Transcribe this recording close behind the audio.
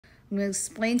I'm going to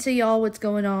explain to y'all what's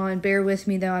going on. Bear with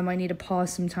me, though. I might need to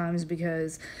pause sometimes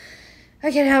because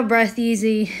I can't have breath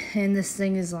easy, and this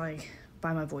thing is like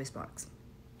by my voice box.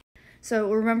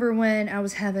 So remember when I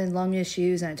was having lung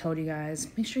issues and I told you guys,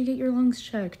 make sure you get your lungs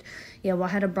checked. Yeah, well,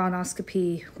 I had a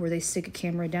bronchoscopy where they stick a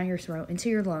camera down your throat into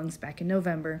your lungs back in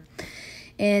November.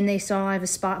 And they saw I have a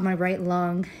spot in my right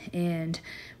lung, and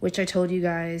which I told you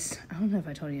guys, I don't know if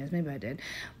I told you guys, maybe I did.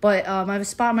 But I have a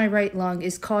spot in my right lung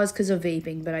is caused because of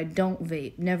vaping, but I don't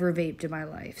vape, never vaped in my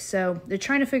life. So they're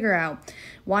trying to figure out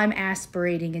why I'm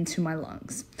aspirating into my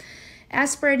lungs.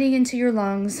 Aspirating into your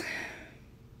lungs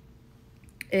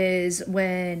is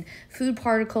when food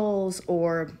particles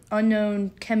or unknown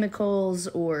chemicals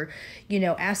or,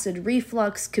 acid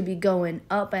reflux could be going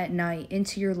up at night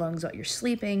into your lungs while you're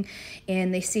sleeping.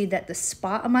 And they see that the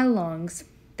spot on my lungs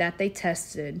that they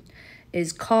tested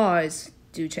is caused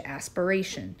due to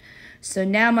aspiration. So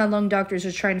now my lung doctors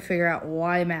are trying to figure out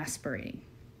why I'm aspirating.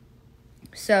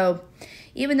 So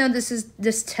even though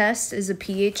this test is a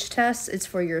pH test, it's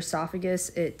for your esophagus.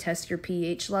 It tests your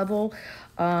pH level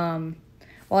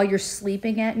while you're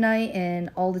sleeping at night and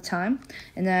all the time.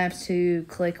 And then I have to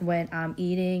click when I'm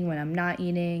eating, when I'm not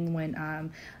eating, when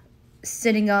I'm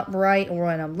sitting upright or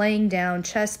when I'm laying down,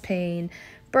 chest pain,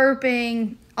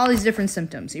 burping, all these different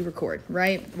symptoms you record,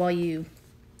 right? While you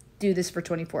do this for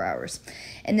 24 hours.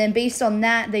 And then based on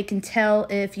that, they can tell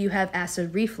if you have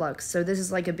acid reflux. So this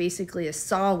is like basically a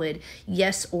solid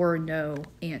yes or no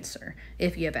answer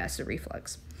if you have acid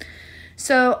reflux.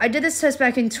 So I did this test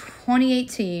back in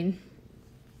 2018.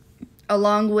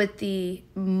 Along with the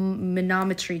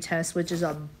manometry test, which is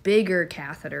a bigger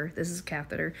catheter. This is a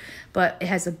catheter, but it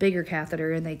has a bigger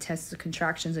catheter, and they test the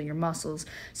contractions in your muscles.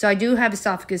 So I do have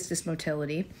esophagus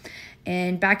dysmotility.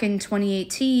 And back in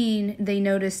 2018, they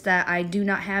noticed that I do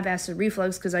not have acid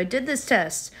reflux because I did this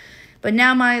test. But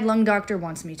now my lung doctor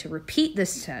wants me to repeat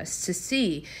this test to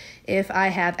see if I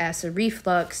have acid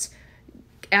reflux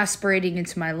aspirating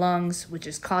into my lungs, which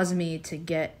is causing me to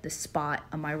get the spot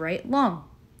on my right lung.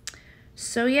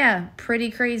 So yeah,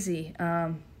 pretty crazy.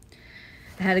 I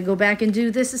had to go back and do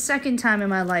this a second time in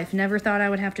my life. Never thought I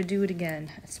would have to do it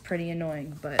again. It's pretty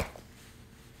annoying, but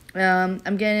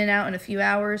I'm getting it out in a few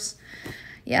hours.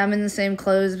 Yeah, I'm in the same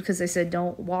clothes because they said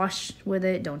don't wash with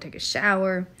it, don't take a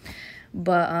shower.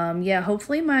 But yeah,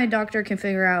 hopefully my doctor can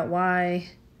figure out why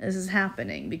this is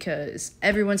happening because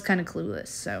everyone's kind of clueless,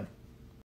 so